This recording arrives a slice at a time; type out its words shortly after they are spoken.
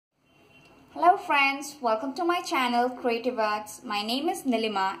Hello friends, welcome to my channel Creative Arts. My name is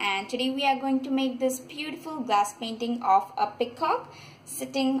Nilima and today we are going to make this beautiful glass painting of a peacock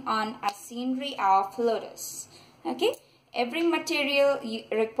sitting on a scenery of lotus. Okay, every material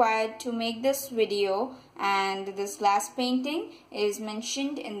required to make this video and this glass painting is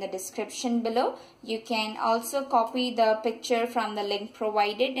mentioned in the description below. You can also copy the picture from the link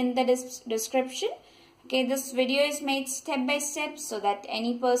provided in the description. Okay, this video is made step by step so that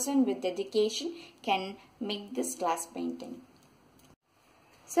any person with dedication can make this glass painting.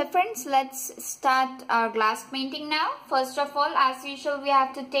 So friends, let's start our glass painting now. First of all, as usual, we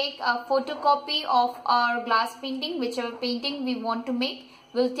have to take a photocopy of our glass painting, whichever painting we want to make.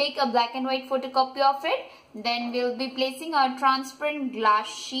 We'll take a black and white photocopy of it. Then we'll be placing our transparent glass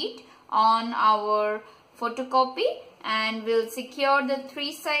sheet on our photocopy and we'll secure the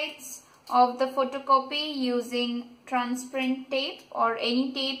three sides of the photocopy using transparent tape or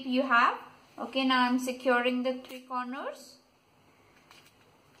any tape you have. Okay, now I'm securing the three corners.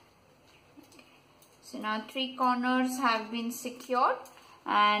 So now three corners have been secured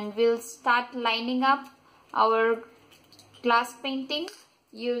and we'll start lining up our glass painting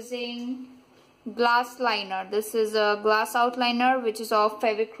using glass liner. This is a glass outliner which is of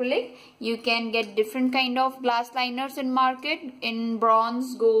Fevicryl. You can get different kind of glass liners in market in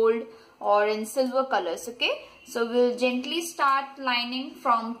bronze, gold or in silver colors. Okay, so we'll gently start lining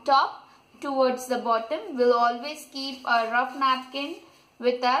from top towards the bottom. We'll always keep a rough napkin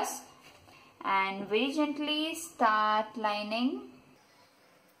with us and very gently start lining.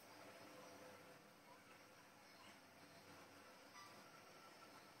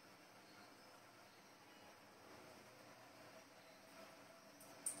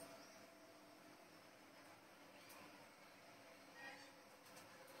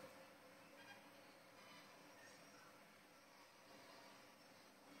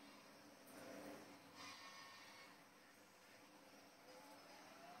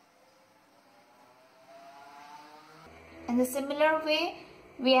 In the similar way,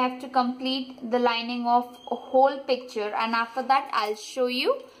 we have to complete the lining of a whole picture, and after that I'll show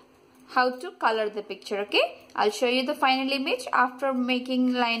you how to color the picture. Okay, I'll show you the final image after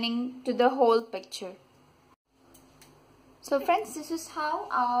making lining to the whole picture. So friends, this is how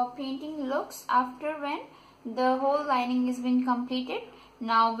our painting looks after when the whole lining has been completed.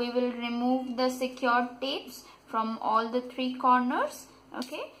 Now we will remove the secured tapes from all the three corners.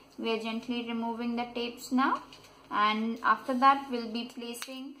 Okay, we are gently removing the tapes now. And after that we'll be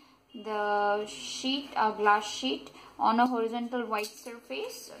placing the sheet, a glass sheet, on a horizontal white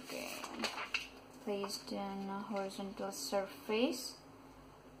surface. Okay, placed in a horizontal surface.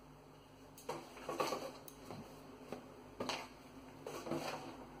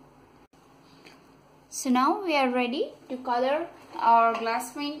 So now we are ready to color our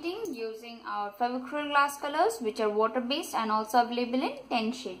glass painting using our Fevicryl glass colors, which are water based and also available in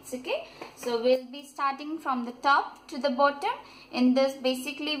 10 shades. Okay, so we'll be starting from the top to the bottom. In this,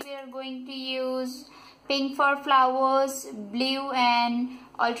 basically we are going to use pink for flowers, blue and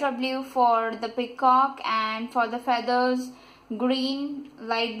ultra blue for the peacock, and for the feathers green,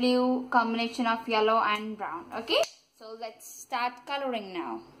 light blue, combination of yellow and brown. Okay, so let's start coloring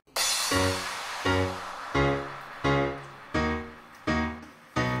now.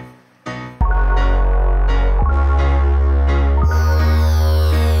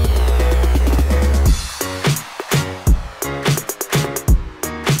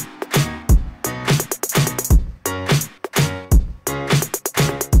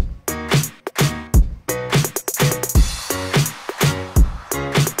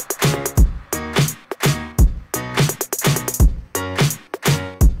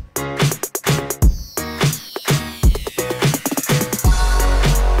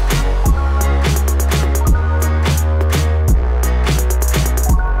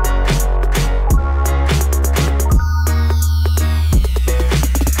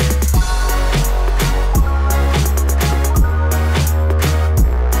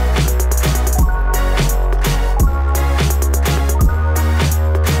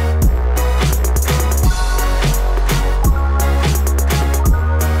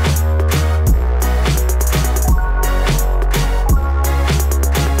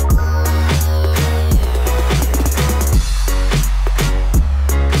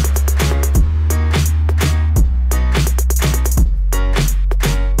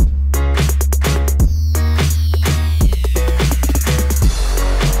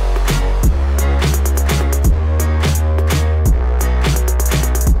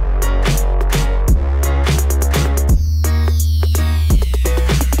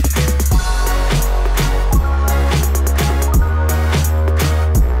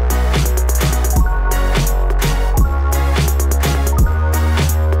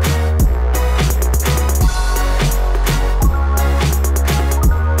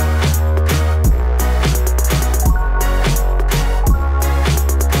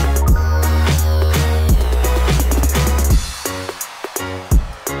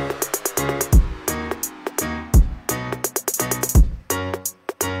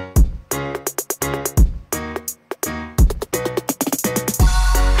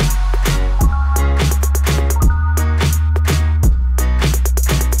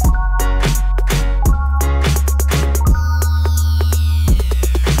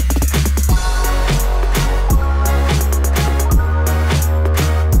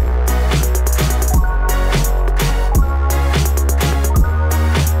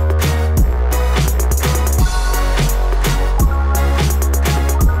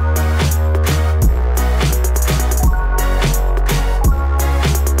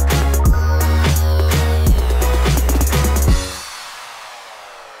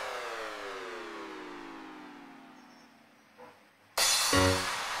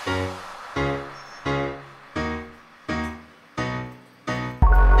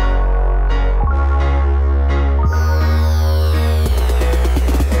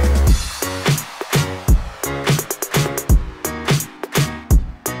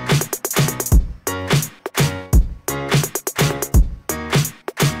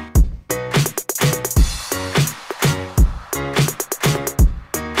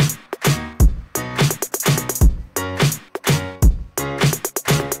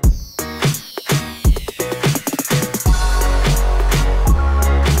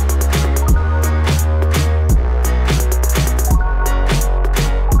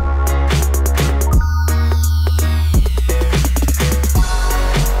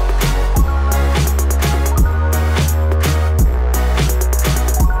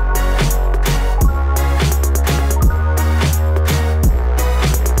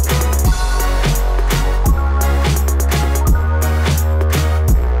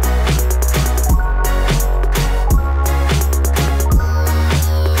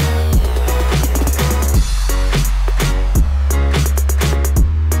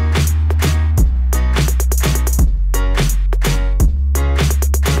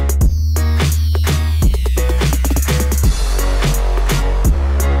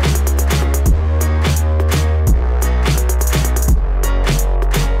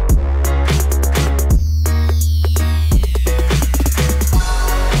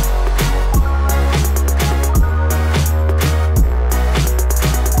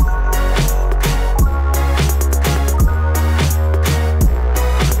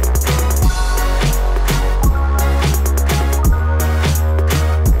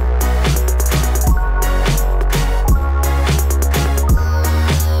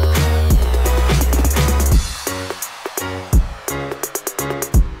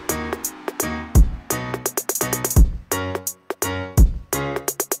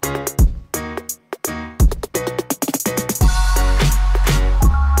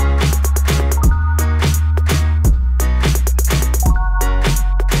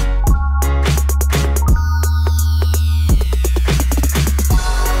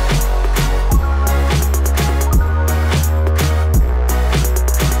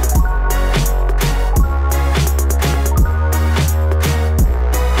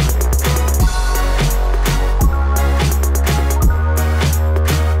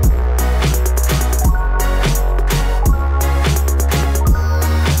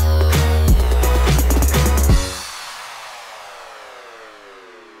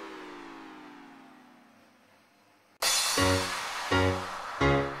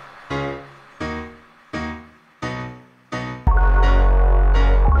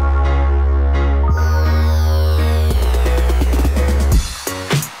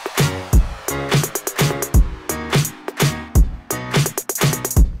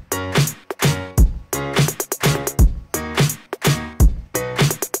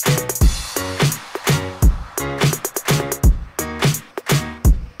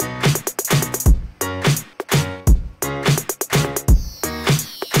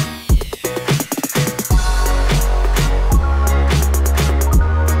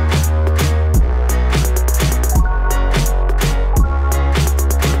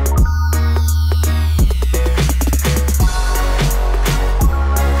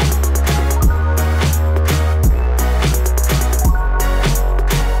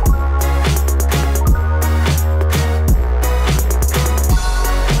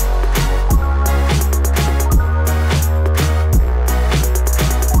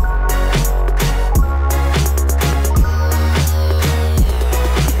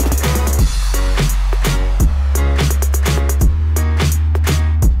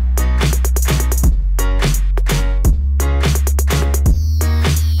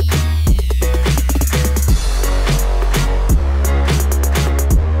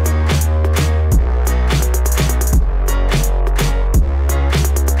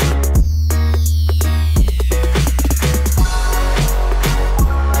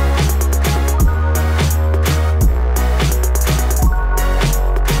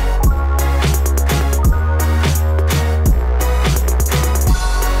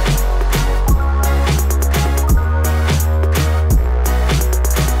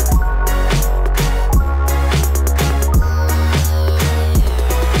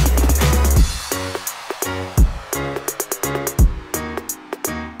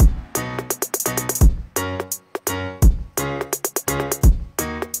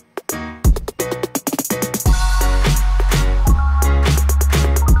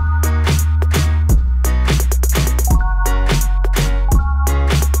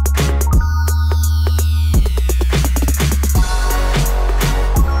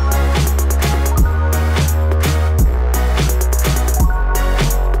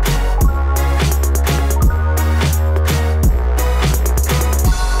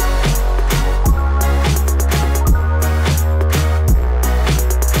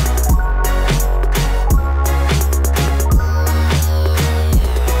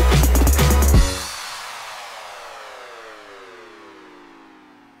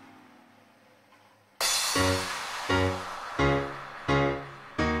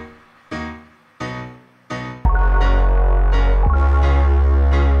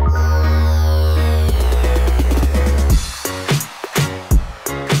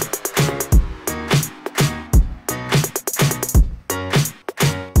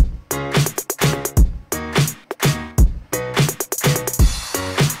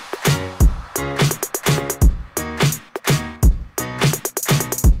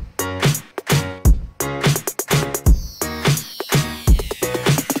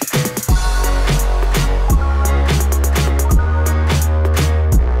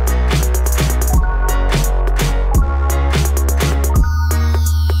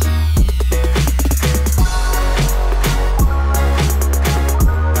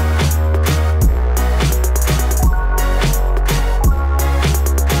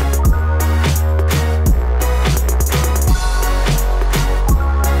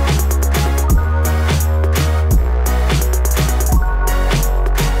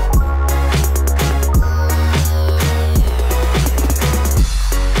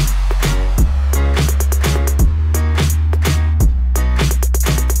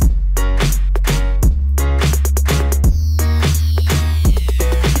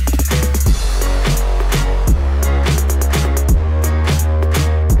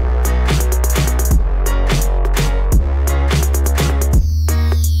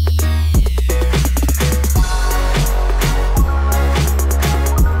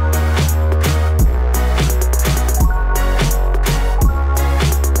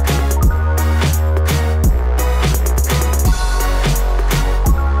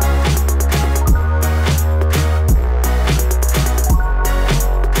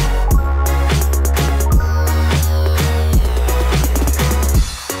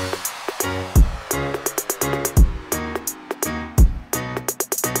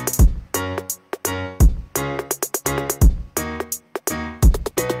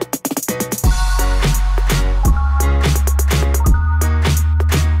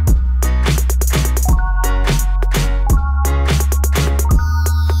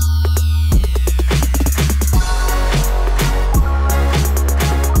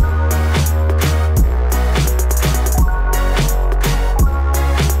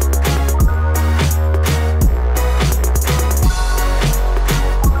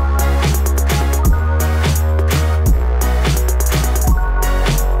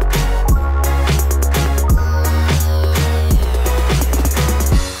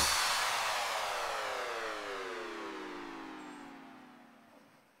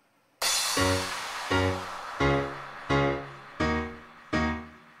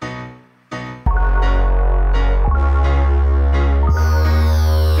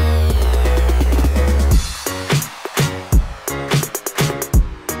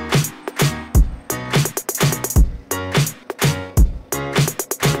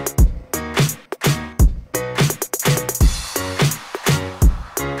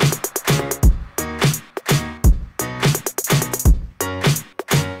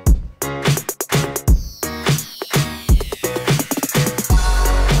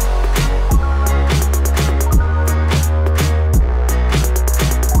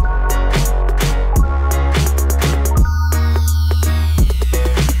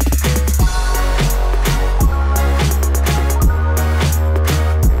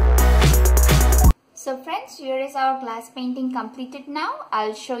 glass painting completed now.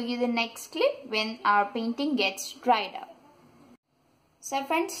 I'll show you the next clip when our painting gets dried up. So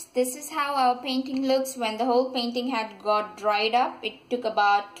friends, this is how our painting looks when the whole painting had got dried up. It took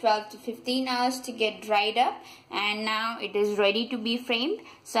about 12 to 15 hours to get dried up, and now it is ready to be framed.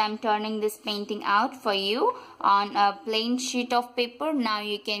 So I'm turning this painting out for you on a plain sheet of paper. Now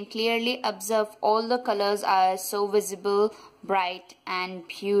you can clearly observe all the colors are so visible, bright and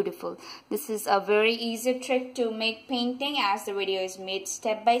beautiful. This is a very easy trick to make painting, as the video is made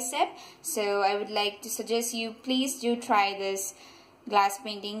step by step. So I would like to suggest you please do try this glass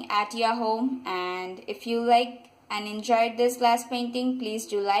painting at your home, and if you like and enjoyed this glass painting, please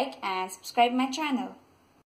do like and subscribe my channel.